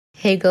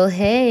Hey girl,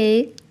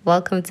 hey!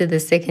 Welcome to the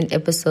second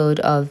episode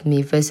of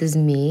Me versus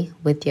Me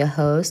with your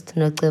host,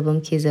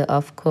 Noqebo Mkhize,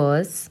 of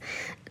course.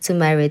 To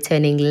my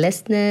returning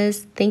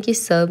listeners, thank you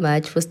so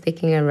much for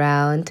sticking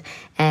around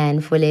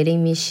and for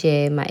letting me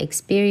share my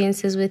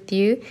experiences with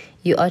you.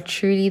 You are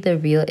truly the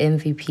real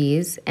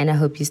MVPs, and I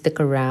hope you stick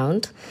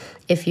around.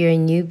 If you're a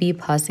newbie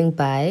passing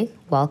by,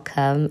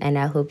 welcome, and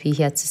I hope you're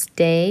here to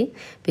stay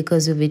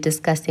because we'll be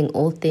discussing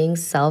all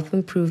things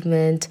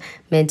self-improvement,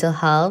 mental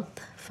health,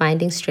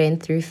 finding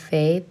strength through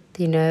faith,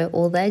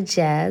 all that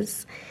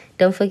jazz.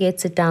 Don't forget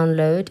to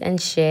download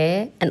and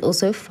share and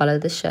also follow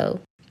the show.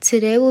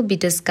 Today we'll be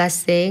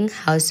discussing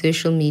how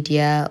social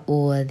media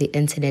or the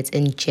internet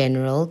in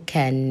general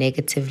can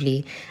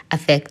negatively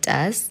affect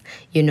us.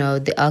 There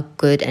are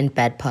good and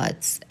bad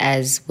parts,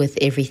 as with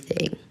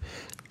everything.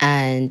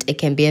 And it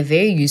can be a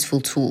very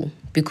useful tool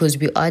because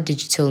we are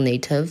digital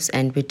natives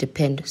and we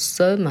depend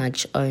so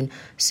much on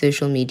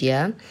social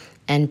media.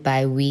 And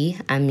by we,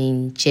 I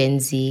mean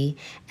Gen Z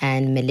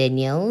and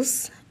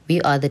millennials.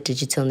 We are the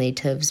digital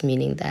natives,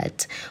 meaning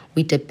that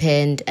we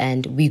depend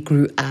and we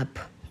grew up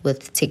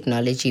with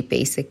technology,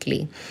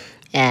 basically.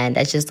 And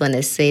I just want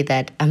to say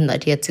that I'm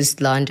not here to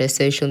slander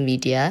social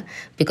media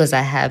because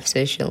I have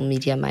social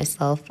media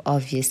myself,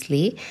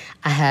 obviously.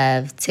 I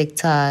have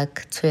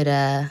TikTok,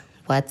 Twitter,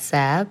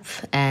 WhatsApp,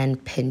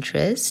 and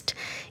Pinterest.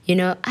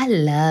 I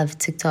love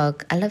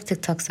TikTok. I love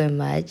TikTok so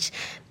much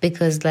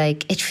because,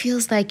 it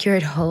feels like you're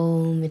at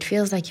home. It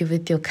feels like you're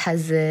with your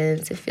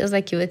cousins. It feels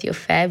like you're with your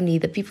family,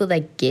 the people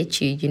that get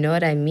you. You know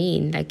what I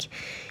mean?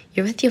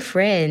 You're with your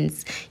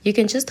friends. You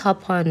can just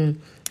hop on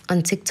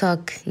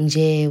TikTok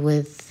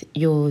with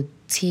your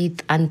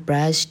teeth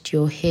unbrushed,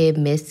 your hair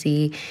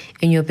messy,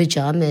 in your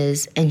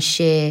pajamas, and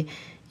share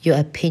your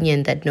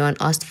opinion that no one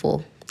asked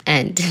for.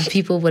 And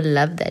people will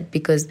love that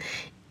because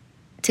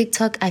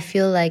TikTok, I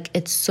feel like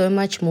it's so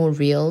much more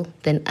real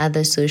than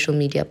other social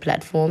media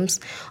platforms.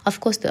 Of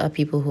course, there are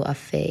people who are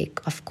fake.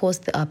 Of course,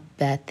 there are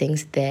bad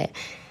things there.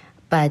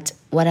 But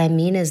what I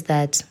mean is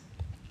that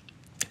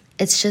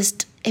it's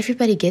just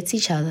everybody gets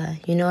each other.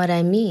 You know what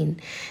I mean?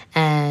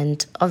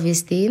 And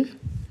obviously,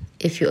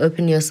 if you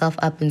open yourself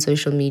up in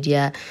social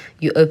media,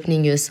 you're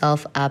opening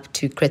yourself up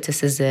to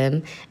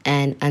criticism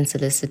and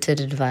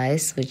unsolicited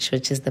advice, which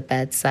is the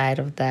bad side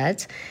of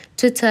that.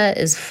 Twitter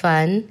is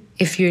fun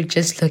if you're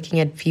just looking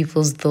at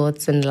people's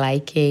thoughts and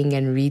liking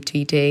and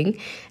retweeting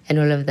and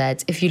all of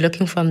that. If you're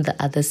looking from the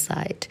other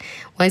side,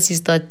 once you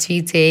start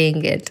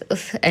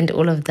tweeting and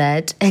all of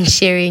that and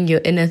sharing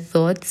your inner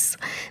thoughts,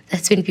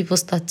 that's when people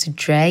start to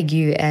drag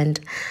you and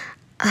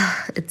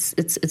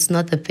it's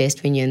not the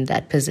best when you're in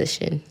that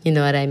position. You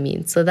know what I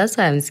mean? So that's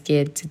why I'm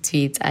scared to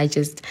tweet. I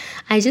just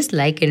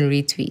like and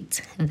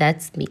retweet.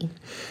 That's me.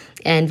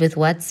 And with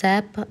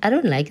WhatsApp, I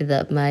don't like it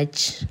that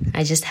much.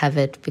 I just have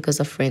it because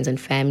of friends and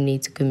family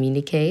to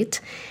communicate.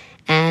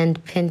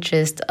 And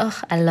Pinterest,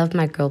 I love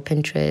my girl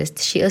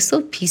Pinterest. She is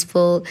so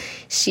peaceful.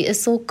 She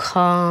is so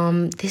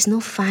calm. There's no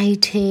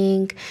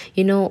fighting,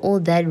 all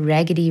that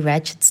raggedy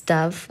ratchet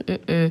stuff.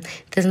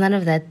 There's none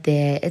of that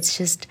there. It's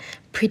just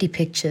pretty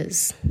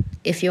pictures.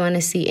 If you want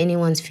to see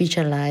anyone's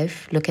future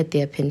life, look at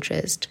their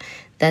Pinterest.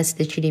 That's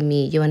literally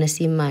me. You want to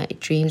see my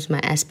dreams, my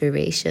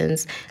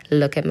aspirations,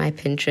 look at my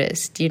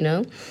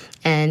Pinterest,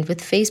 And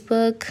with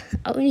Facebook,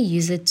 I only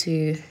use it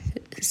to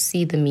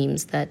see the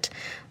memes that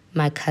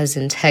my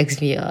cousin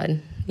tags me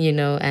on,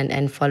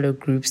 and follow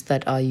groups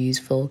that are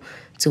useful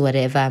to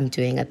whatever I'm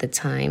doing at the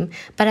time.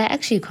 But I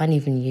actually can't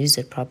even use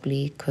it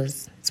properly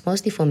because it's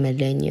mostly for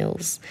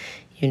millennials.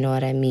 You know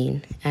what I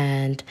mean?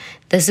 And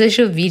the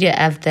social media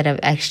app that I'm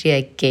actually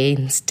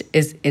against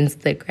is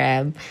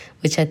Instagram,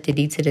 which I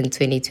deleted in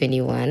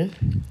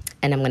 2021.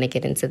 And I'm going to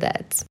get into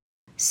that.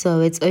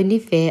 So it's only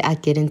fair I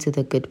get into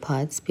the good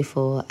parts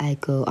before I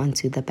go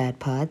onto the bad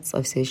parts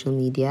of social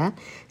media.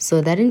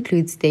 So that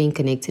includes staying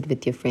connected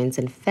with your friends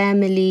and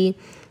family,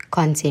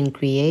 content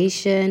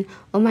creation.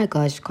 Oh my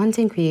gosh,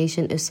 content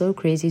creation is so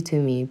crazy to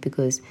me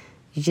because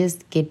you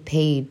just get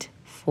paid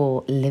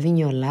for living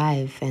your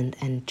life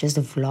and just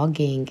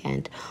vlogging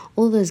and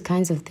all those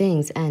kinds of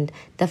things. And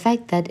the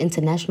fact that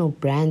international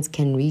brands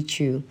can reach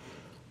you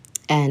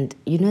and,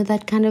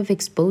 that kind of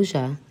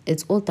exposure,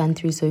 it's all done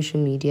through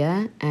social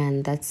media.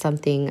 And that's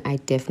something I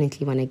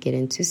definitely want to get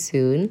into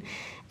soon.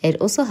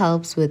 It also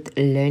helps with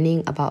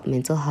learning about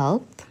mental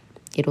health.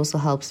 It also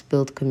helps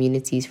build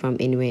communities from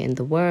anywhere in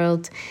the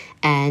world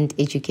and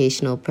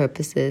educational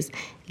purposes.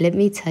 Let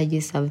me tell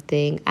you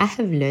something. I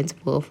have learned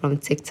more from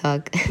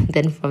TikTok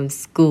than from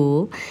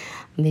school.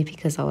 Maybe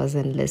because I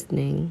wasn't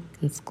listening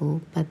in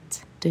school, but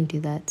don't do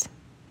that.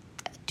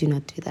 Do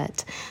not do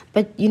that.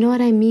 But you know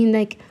what I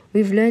mean?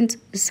 We've learned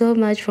so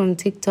much from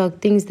TikTok,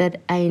 things that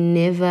I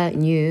never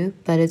knew,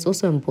 but it's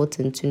also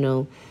important to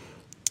know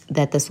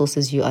that the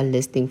sources you are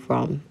listening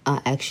from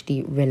are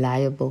actually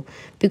reliable.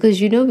 Because,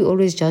 we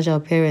always judge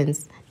our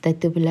parents that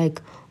they'll be like,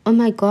 oh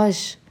my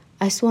gosh,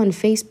 I saw on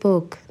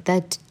Facebook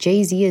that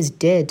Jay-Z is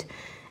dead.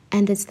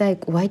 And it's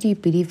like, why do you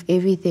believe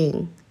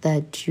everything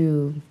that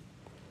you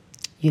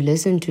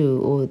listen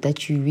to or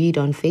that you read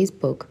on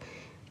Facebook?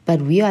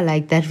 But we are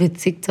like that with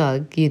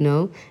TikTok,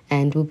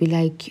 and we'll be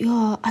like,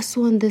 yeah, I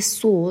saw on this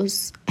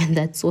source, and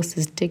that source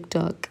is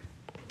TikTok.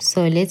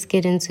 So let's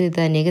get into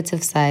the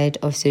negative side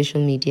of social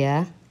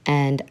media.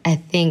 And I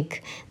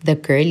think the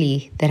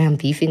girly that I'm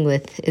beefing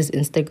with is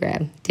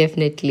Instagram,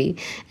 definitely.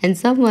 And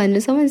someone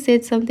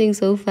said something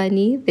so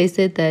funny. They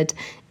said that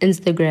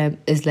Instagram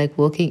is like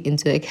walking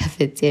into a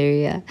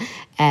cafeteria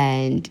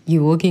and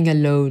you're walking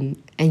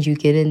alone and you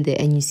get in there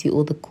and you see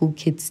all the cool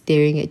kids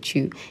staring at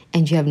you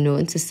and you have no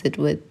one to sit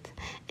with.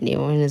 And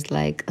everyone is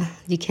like, "Ugh,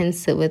 you can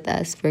sit with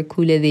us. We're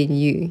cooler than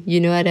you." You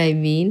know what I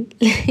mean?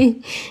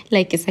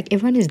 Like, it's like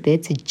everyone is there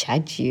to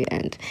judge you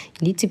and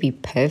you need to be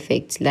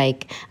perfect.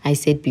 Like I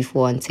said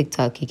before on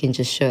TikTok, you can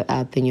just show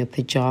up in your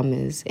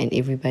pajamas and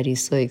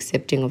everybody's so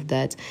accepting of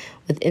that.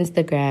 With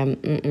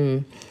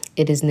Instagram,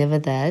 it is never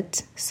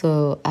that.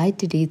 So I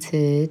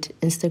deleted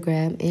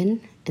Instagram in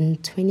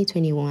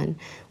 2021,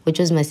 which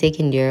was my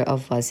second year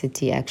of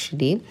varsity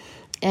actually.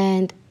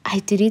 And I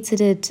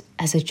deleted it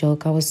as a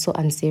joke. I was so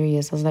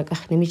unserious. I was like,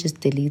 let me just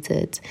delete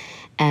it.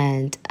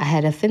 And I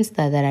had a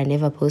Finsta that I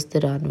never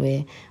posted on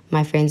where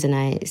my friends and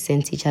I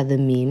sent each other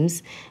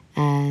memes.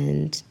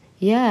 And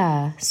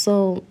yeah,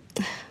 so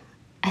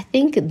I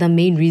think the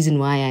main reason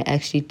why I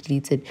actually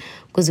deleted,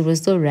 because it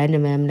was so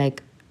random. And I'm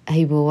like,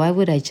 hey, well, why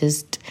would I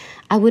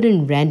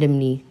wouldn't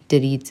randomly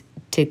delete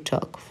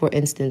TikTok, for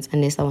instance,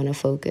 unless I want to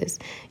focus,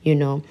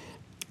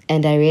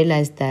 And I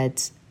realized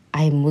that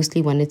I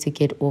mostly wanted to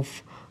get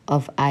off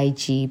of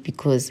IG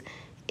because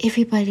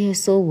everybody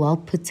is so well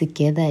put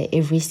together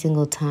every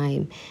single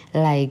time.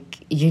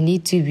 Like, you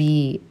need to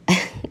be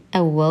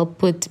a well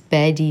put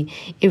baddie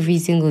every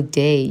single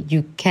day.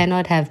 You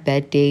cannot have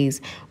bad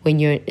days when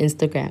you're on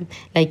Instagram.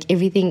 Like,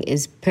 everything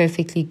is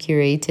perfectly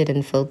curated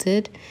and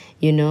filtered,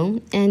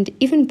 And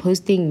even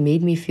posting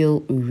made me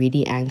feel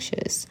really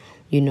anxious,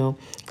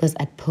 because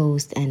I'd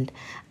post and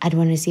I'd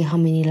want to see how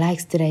many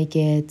likes did I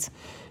get.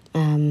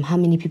 How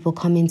many people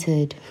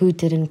commented, who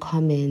didn't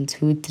comment,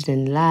 who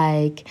didn't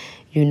like,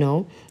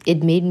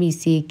 It made me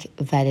seek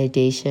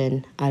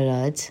validation a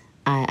lot.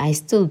 I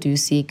still do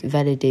seek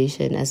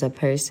validation as a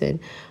person.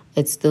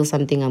 It's still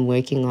something I'm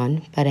working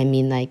on. But I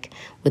mean, like,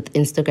 with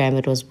Instagram,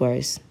 it was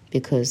worse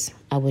because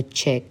I would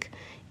check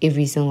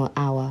every single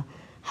hour,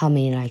 how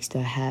many likes do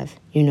I have,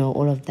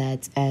 all of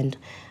that. And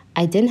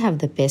I didn't have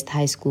the best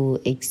high school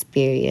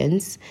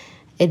experience.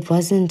 It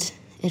wasn't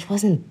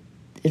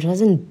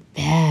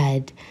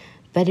bad,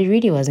 but it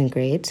really wasn't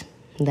great.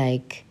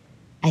 Like,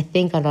 I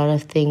think a lot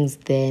of things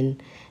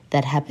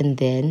that happened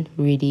then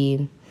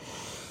really,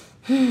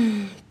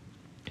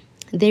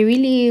 they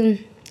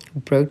really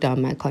broke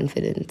down my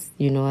confidence.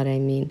 You know what I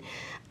mean?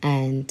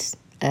 And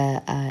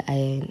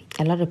a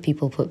lot of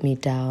people put me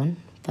down,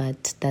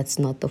 but that's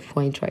not the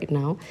point right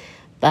now.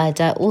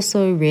 But I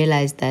also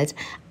realized that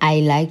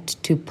I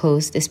liked to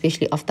post,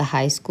 especially after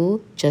high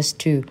school, just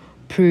to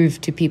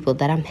prove to people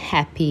that I'm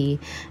happy.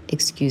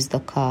 Excuse the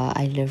car,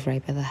 I live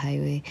right by the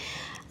highway.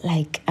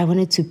 Like, I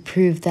wanted to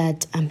prove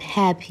that I'm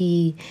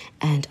happy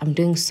and I'm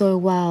doing so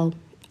well.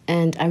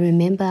 And I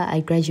remember I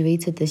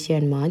graduated this year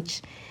in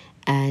March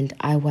and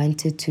I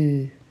wanted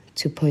to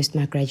post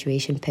my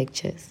graduation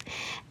pictures.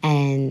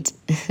 And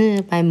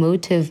my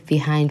motive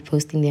behind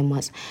posting them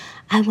was,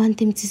 I want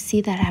them to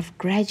see that I've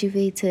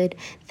graduated,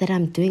 that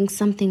I'm doing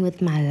something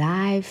with my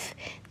life,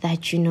 that,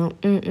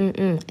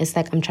 It's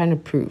like I'm trying to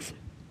prove,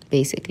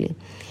 basically.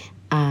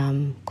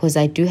 Because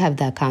I do have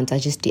the account. I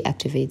just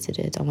deactivated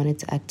it. I wanted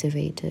to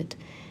activate it.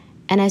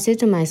 And I said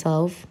to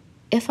myself,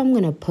 if I'm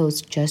going to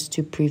post just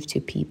to prove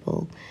to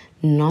people,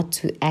 not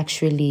to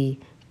actually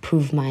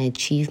prove my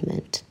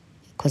achievement,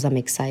 because I'm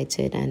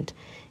excited and,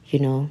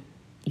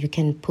 you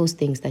can post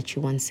things that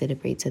you want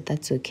celebrated.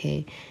 That's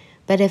okay.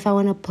 But if I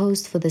want to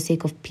post for the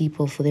sake of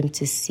people, for them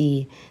to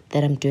see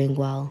that I'm doing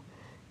well,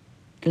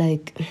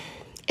 like,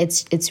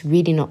 it's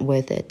really not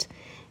worth it.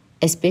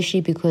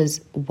 Especially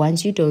because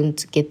once you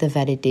don't get the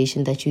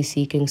validation that you're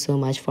seeking so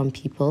much from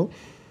people,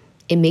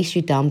 it makes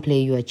you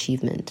downplay your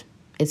achievement.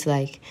 It's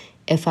like,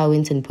 if I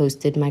went and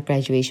posted my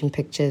graduation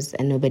pictures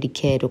and nobody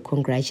cared or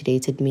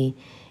congratulated me,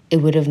 it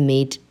would have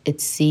made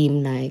it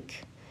seem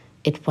like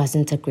it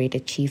wasn't a great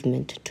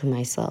achievement to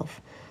myself.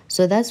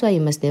 So that's why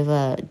you must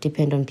never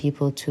depend on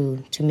people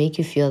to make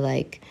you feel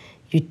like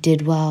you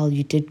did well,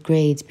 you did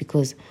great,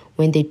 because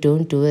when they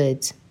don't do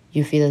it,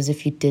 you feel as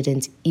if you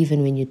didn't,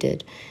 even when you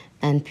did.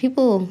 And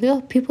people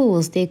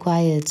will stay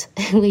quiet.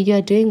 When you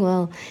are doing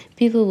well,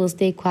 people will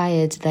stay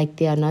quiet like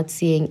they are not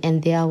seeing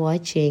and they are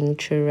watching.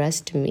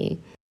 Trust me.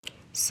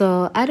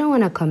 So I don't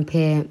want to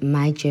compare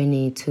my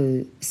journey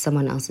to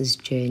someone else's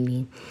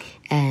journey.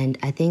 And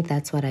I think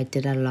that's what I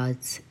did a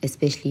lot,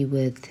 especially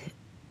with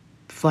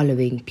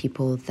following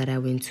people that I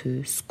went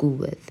to school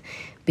with.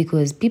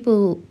 Because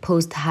people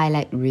post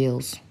highlight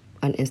reels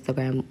on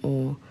Instagram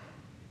or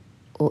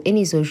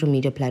any social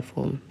media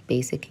platform,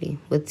 basically.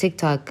 With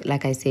TikTok,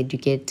 like I said, you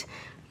get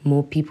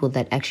more people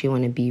that actually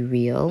want to be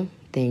real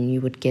than you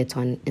would get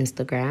on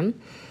Instagram.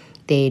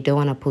 They don't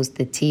want to post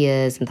the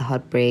tears and the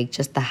heartbreak,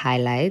 just the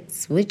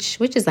highlights, which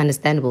is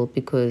understandable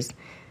because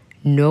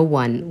No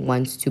one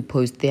wants to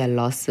post their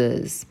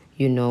losses,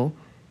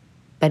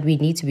 but we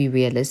need to be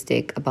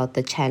realistic about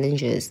the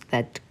challenges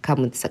that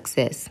come with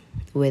success,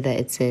 whether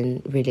it's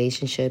in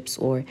relationships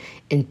or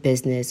in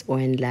business or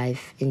in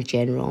life in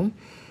general.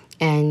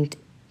 And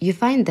you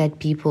find that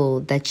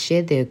people that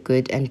share their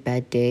good and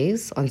bad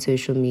days on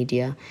social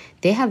media,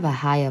 they have a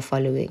higher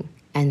following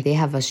and they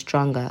have a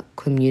stronger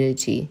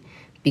community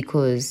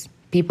because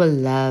people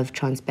love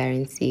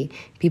transparency.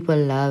 People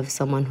love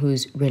someone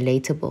who's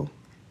relatable,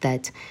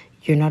 that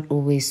you're not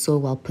always so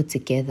well put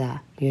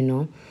together,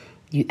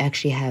 You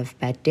actually have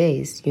bad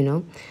days,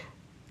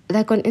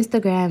 Like on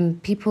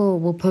Instagram, people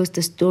will post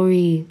a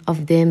story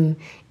of them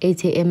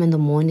 8 a.m. in the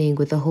morning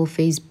with a whole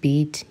face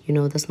beat.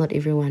 That's not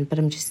everyone, but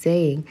I'm just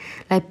saying.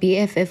 Like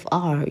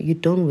BFFR, you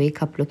don't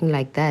wake up looking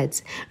like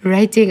that.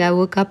 Writing, I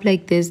woke up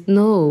like this.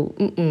 No,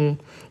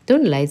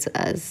 don't lie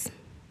to us.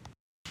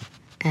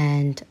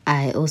 And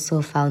I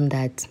also found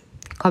that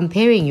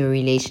comparing your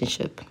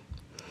relationship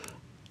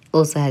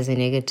also has a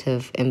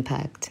negative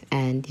impact,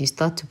 and you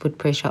start to put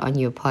pressure on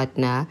your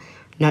partner,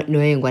 not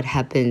knowing what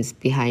happens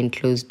behind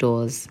closed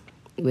doors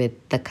with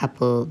the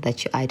couple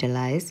that you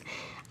idolize.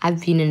 I've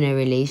been in a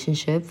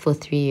relationship for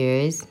 3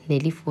 years,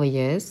 nearly 4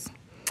 years.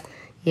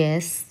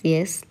 Yes,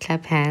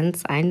 clap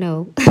hands. I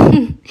know.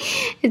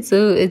 It's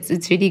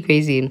really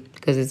crazy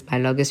because it's my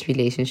longest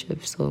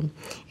relationship. So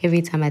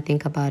every time I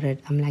think about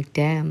it, I'm like,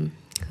 damn,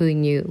 who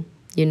knew?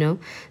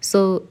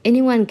 So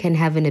anyone can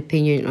have an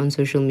opinion on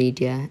social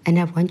media, and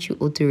I want you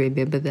all to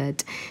remember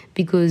that,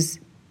 because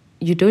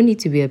you don't need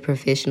to be a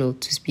professional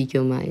to speak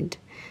your mind.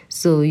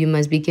 So you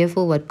must be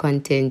careful what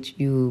content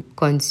you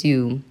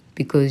consume,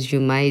 because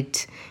you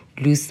might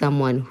lose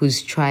someone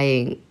who's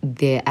trying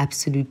their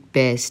absolute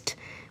best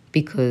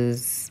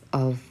because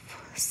of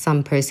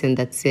some person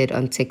that said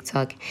on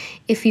TikTok,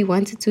 if he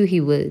wanted to,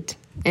 he would.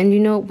 And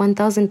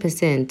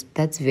 1000%,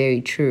 that's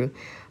very true.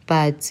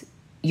 But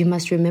you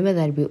must remember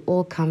that we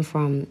all come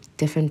from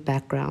different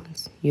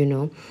backgrounds,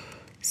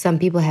 Some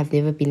people have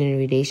never been in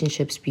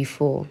relationships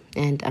before,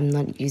 and I'm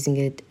not using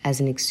it as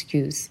an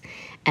excuse.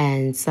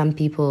 And some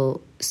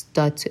people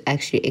start to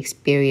actually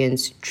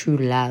experience true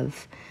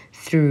love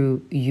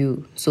through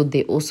you. So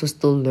they're also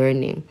still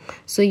learning.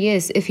 So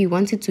yes, if he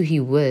wanted to, he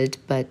would,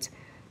 but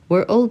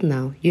we're old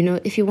now.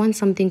 If you want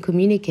something,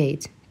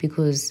 communicate,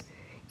 because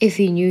if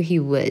he knew, he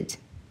would.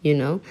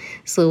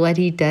 So what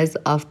he does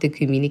after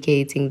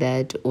communicating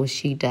that, or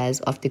she does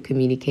after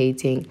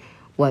communicating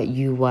what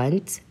you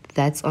want,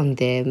 that's on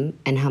them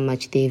and how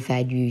much they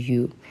value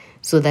you.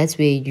 So that's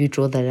where you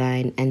draw the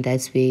line, and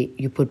that's where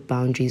you put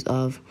boundaries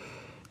of,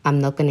 I'm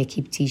not going to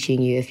keep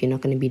teaching you if you're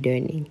not going to be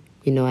learning.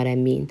 You know what I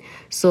mean?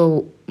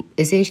 So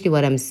essentially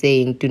what I'm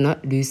saying, do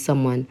not lose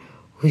someone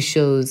who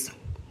shows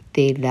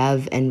they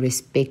love and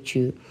respect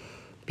you,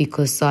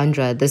 because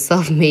Sandra, the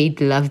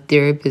self-made love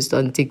therapist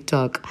on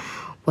TikTok,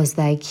 was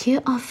like,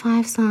 here are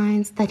 5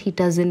 signs that he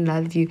doesn't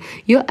love you.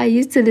 I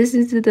used to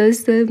listen to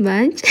those so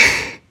much.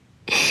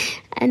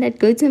 And I'd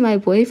go to my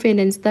boyfriend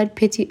and start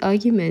petty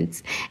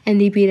arguments. And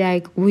he'd be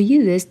like, were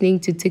you listening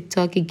to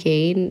TikTok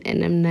again?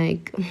 And I'm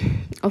like,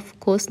 of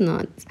course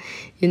not.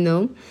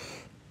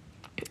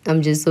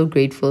 I'm just so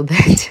grateful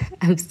that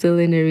I'm still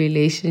in a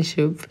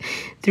relationship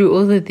through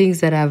all the things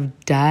that I've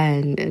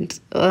done,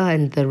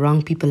 and the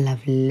wrong people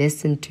I've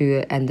listened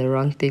to and the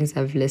wrong things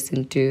I've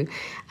listened to.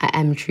 I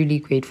am truly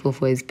grateful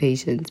for his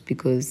patience,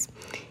 because,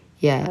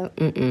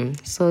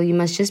 So you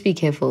must just be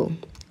careful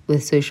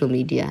with social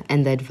media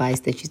and the advice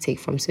that you take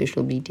from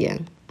social media.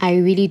 I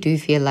really do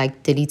feel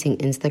like deleting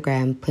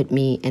Instagram put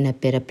me in a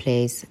better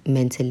place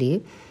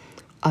mentally.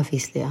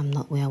 Obviously, I'm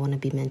not where I want to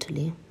be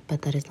mentally,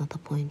 but that is not the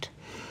point.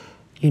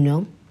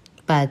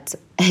 But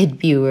it'd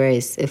be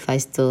worse if I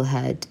still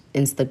had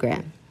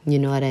Instagram. You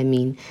know what I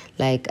mean?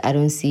 Like, I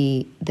don't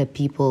see the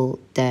people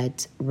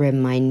that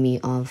remind me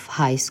of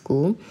high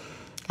school.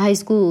 High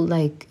school,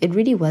 like, it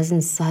really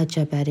wasn't such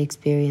a bad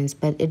experience,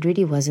 but it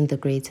really wasn't the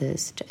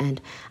greatest.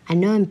 And I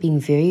know I'm being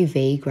very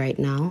vague right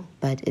now,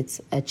 but it's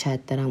a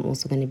chat that I'm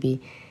also going to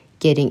be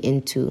getting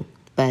into.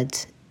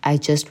 But I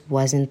just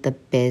wasn't the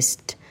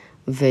best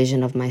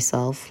version of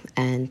myself,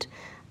 and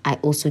I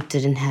also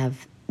didn't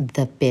have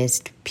the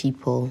best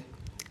people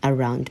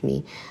around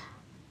me.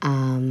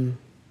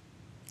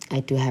 I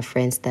do have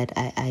friends that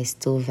I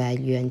still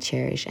value and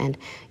cherish. And,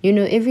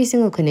 every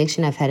single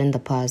connection I've had in the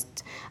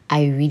past,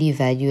 I really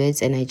value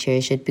it and I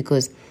cherish it,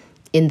 because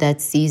in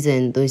that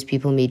season, those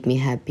people made me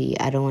happy.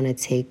 I don't want to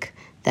take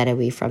that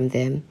away from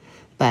them.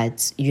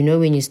 But,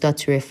 when you start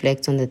to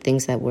reflect on the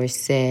things that were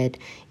said,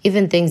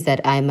 even things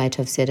that I might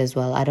have said as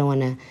well, I don't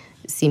want to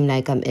seem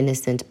like I'm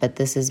innocent, but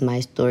this is my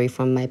story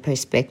from my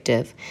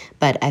perspective.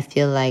 But I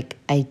feel like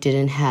I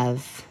didn't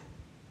have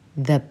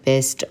the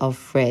best of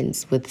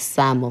friends with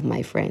some of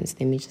my friends.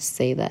 Let me just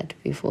say that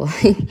before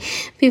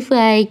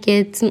I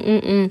get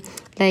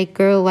like,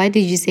 girl, why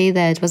did you say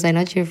that? Was I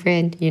not your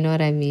friend? You know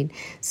what I mean?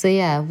 So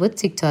yeah, with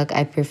TikTok,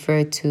 I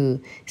prefer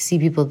to see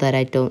people that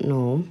I don't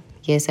know.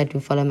 Yes, I do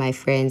follow my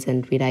friends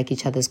and we like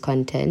each other's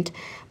content,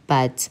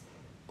 but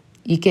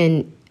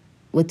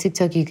with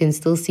TikTok, you can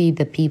still see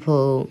the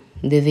people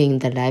living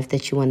the life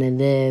that you want to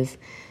live,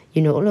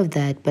 all of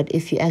that. But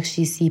if you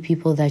actually see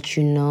people that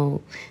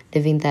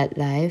living that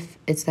life,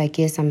 it's like,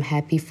 yes, I'm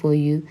happy for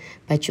you,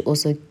 but you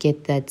also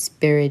get that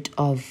spirit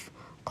of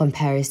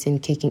comparison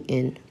kicking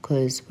in,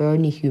 because we're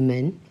only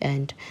human,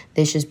 and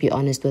let's just be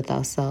honest with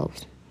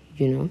ourselves.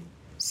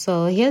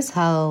 So here's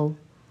how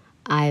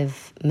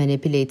I've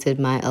manipulated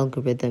my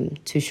algorithm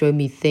to show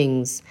me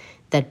things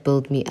that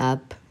build me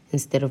up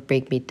instead of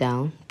break me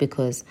down,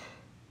 because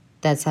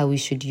that's how we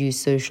should use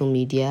social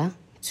media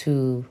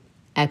to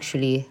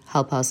actually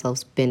help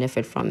ourselves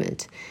benefit from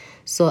it.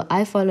 So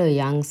I follow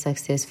young,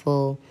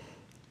 successful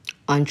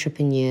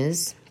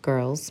entrepreneurs,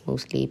 girls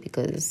mostly,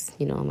 because,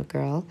 I'm a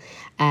girl.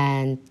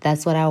 And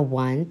that's what I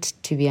want,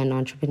 to be an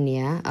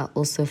entrepreneur. I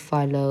also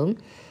follow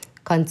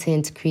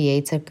content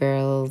creator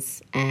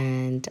girls,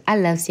 and I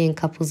love seeing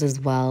couples as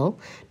well.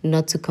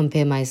 Not to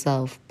compare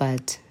myself,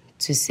 but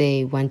to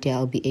say one day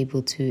I'll be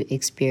able to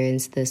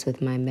experience this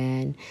with my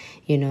man,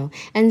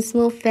 and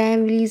small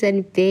families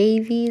and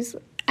babies.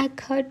 I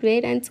can't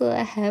wait until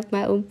I have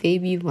my own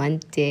baby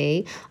one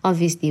day.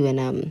 Obviously, when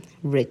I'm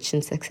rich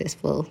and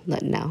successful,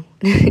 not now.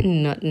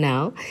 Not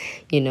now,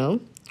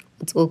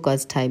 It's all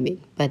God's timing,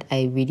 but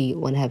I really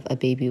want to have a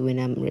baby when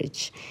I'm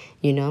rich,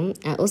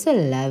 I also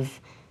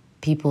love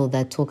people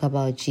that talk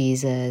about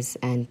Jesus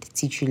and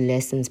teach you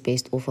lessons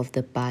based off of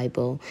the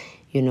Bible,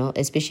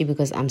 especially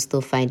because I'm still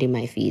finding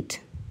my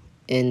feet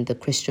in the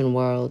Christian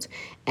world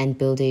and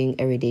building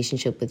a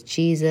relationship with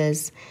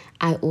Jesus.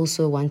 I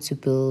also want to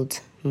build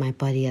my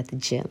body at the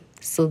gym.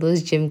 So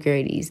those gym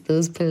girlies,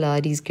 those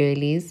Pilates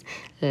girlies,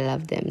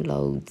 love them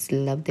loads,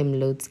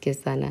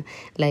 Kesana.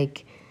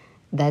 Like,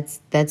 that's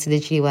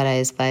literally what I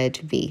aspire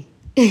to be.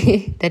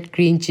 That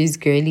green juice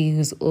girly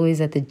who's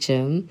always at the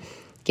gym,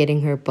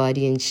 getting her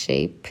body in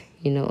shape,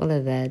 all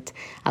of that.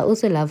 I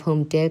also love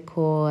home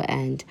decor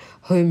and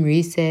home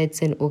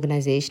resets and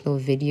organizational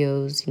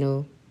videos,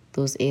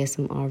 those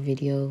ASMR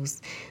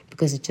videos,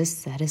 because it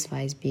just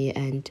satisfies me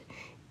and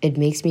it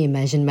makes me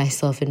imagine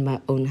myself in my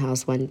own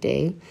house one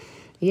day.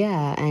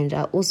 Yeah, and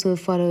I also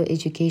follow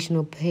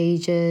educational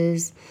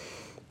pages.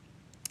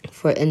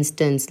 For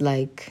instance,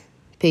 like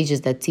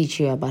pages that teach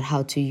you about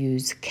how to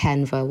use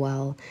Canva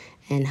well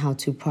and how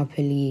to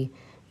properly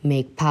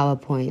make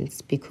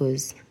PowerPoints,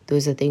 because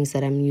those are things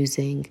that I'm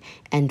using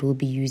and will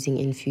be using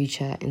in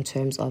future in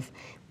terms of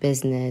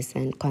business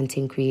and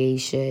content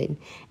creation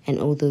and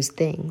all those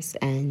things.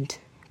 And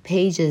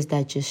pages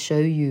that just show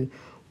you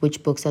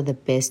which books are the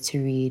best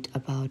to read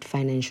about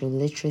financial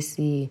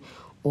literacy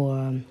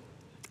or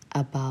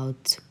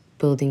about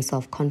building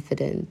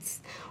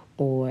self-confidence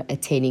or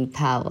attaining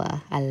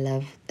power. I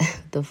love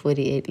the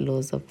 48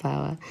 laws of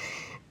power.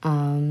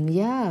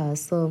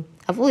 So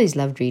I've always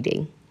loved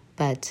reading,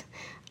 but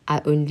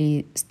I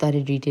only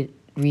started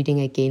reading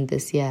again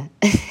this year.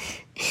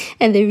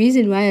 And the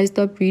reason why I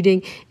stopped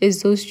reading is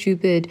so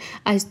stupid.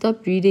 I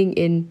stopped reading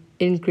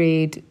in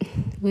grade,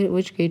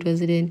 which grade was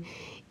it in?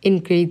 In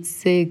grade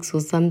 6 or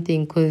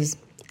something, because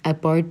I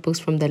borrowed books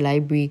from the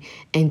library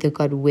and they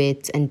got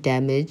wet and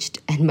damaged,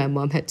 and my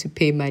mom had to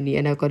pay money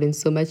and I got in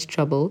so much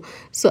trouble.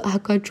 So I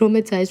got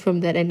traumatized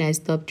from that and I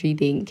stopped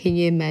reading. Can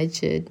you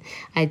imagine?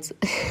 I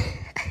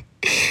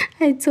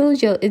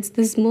told you, it's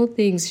the small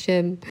things,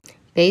 Shem.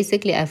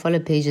 Basically, I follow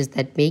pages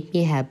that make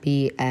me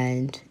happy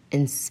and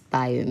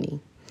inspire me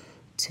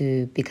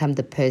to become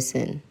the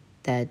person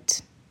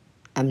that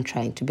I'm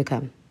trying to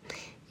become.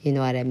 You know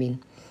what I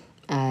mean?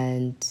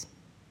 And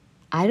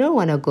I don't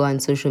want to go on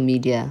social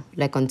media,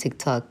 like on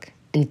TikTok,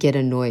 and get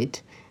annoyed.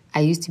 I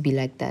used to be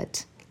like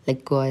that,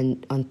 like go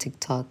on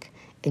TikTok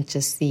and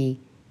just see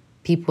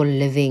people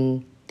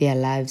living their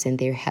lives and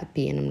they're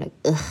happy. And I'm like,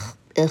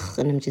 ugh,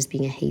 and I'm just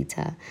being a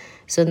hater.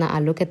 So now I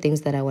look at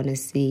things that I want to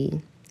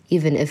see,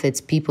 even if it's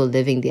people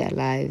living their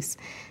lives,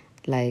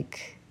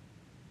 like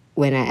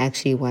when I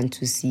actually want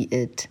to see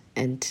it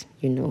and,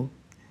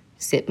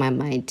 set my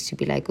mind to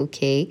be like,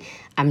 okay,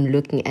 I'm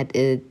looking at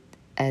it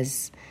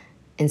as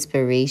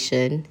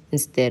inspiration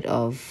instead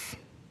of,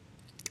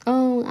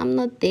 oh, I'm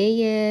not there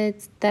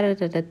yet,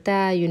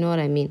 you know what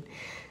I mean?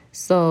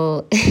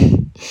 So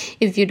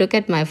if you look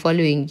at my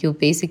following, you'll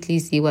basically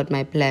see what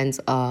my plans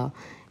are.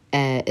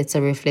 It's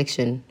a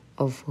reflection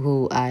of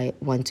who I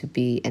want to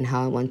be and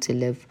how I want to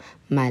live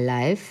my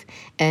life.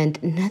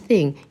 And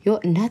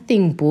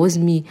nothing bores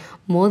me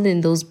more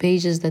than those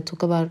pages that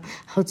talk about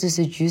how to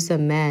seduce a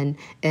man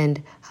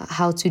and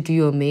how to do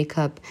your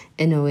makeup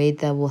in a way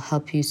that will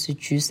help you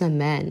seduce a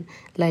man.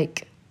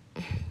 Like,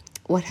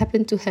 what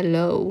happened to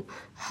hello?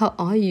 How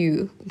are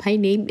you? My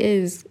name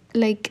is...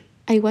 Like,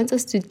 I want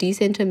us to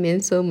decenter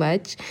men so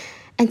much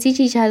and teach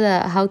each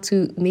other how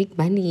to make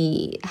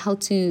money, how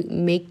to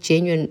make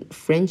genuine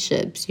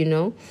friendships,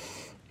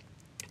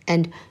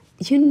 And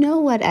you know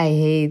what I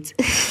hate?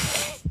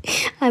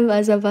 I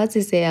was about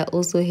to say I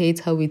also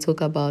hate how we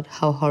talk about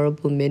how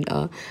horrible men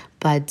are.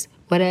 But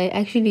what I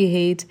actually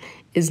hate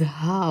is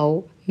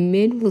how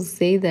men will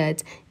say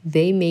that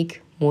they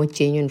make more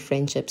genuine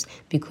friendships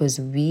because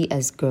we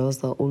as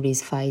girls are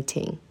always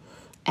fighting.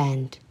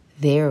 And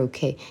they're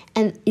okay.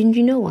 And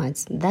you know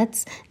what?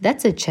 That's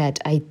a chat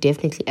I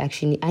definitely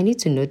actually I need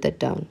to note that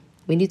down.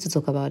 We need to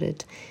talk about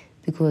it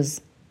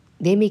because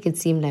they make it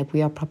seem like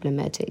we are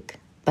problematic,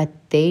 but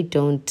they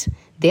don't.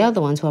 They are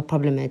the ones who are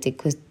problematic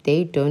because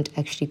they don't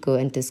actually go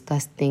and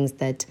discuss things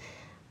that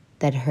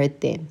hurt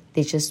them.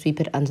 They just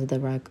sweep it under the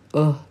rug.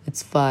 Oh,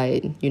 it's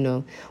fine,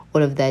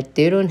 all of that.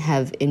 They don't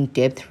have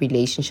in-depth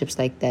relationships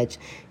like that.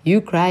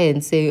 You cry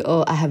and say,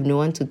 oh, I have no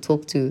one to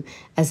talk to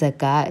as a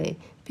guy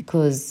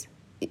because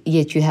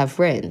yet you have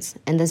friends.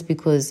 And that's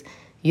because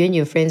you and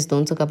your friends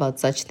don't talk about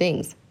such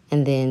things.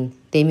 And then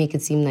they make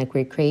it seem like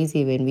we're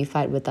crazy when we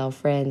fight with our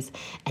friends.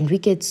 And we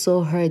get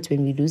so hurt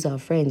when we lose our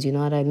friends, you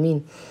know what I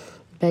mean?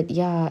 But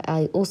yeah,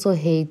 I also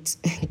hate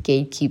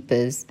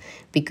gatekeepers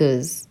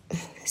because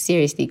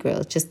seriously,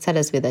 girl, just tell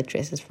us where that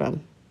dress is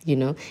from.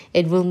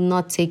 It will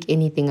not take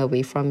anything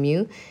away from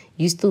you.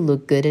 You still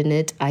look good in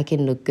it. I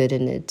can look good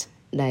in it.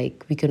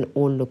 Like, we can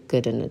all look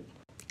good in it.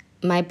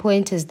 My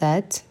point is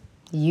that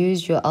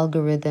use your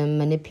algorithm,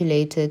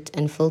 manipulate it,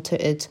 and filter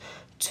it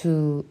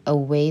to a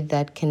way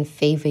that can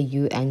favor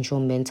you and your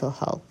mental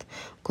health.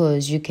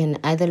 Because you can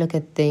either look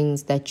at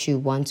things that you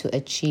want to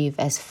achieve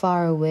as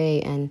far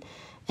away and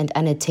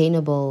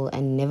unattainable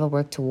and never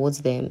work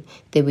towards them.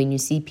 Then when you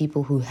see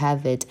people who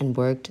have it and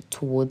worked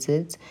towards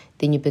it,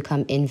 then you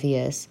become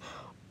envious.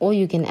 Or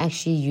you can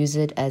actually use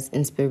it as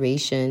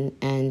inspiration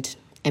and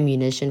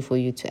ammunition for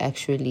you to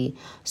actually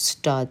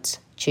start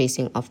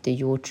chasing after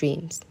your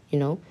dreams.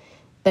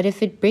 But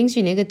if it brings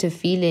you negative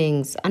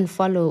feelings,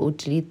 unfollow or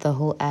delete the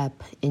whole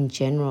app in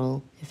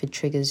general if it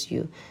triggers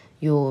you.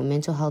 Your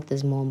mental health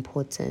is more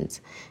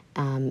important.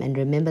 And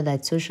remember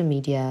that social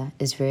media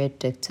is very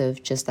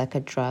addictive, just like a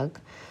drug.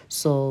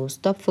 So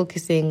stop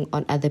focusing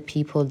on other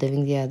people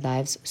living their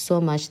lives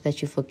so much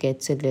that you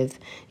forget to live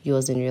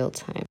yours in real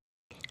time.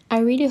 I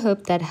really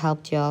hope that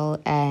helped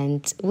y'all,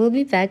 and we'll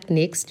be back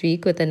next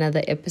week with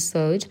another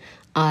episode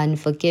on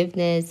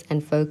forgiveness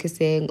and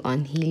focusing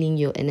on healing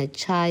your inner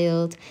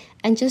child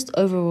and just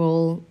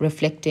overall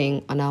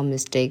reflecting on our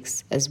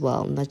mistakes as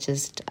well, not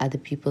just other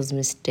people's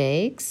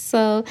mistakes.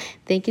 So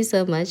thank you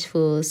so much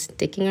for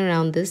sticking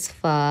around this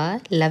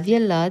far. Love you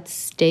lots.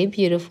 Stay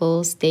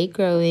beautiful. Stay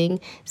growing.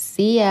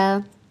 See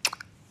ya.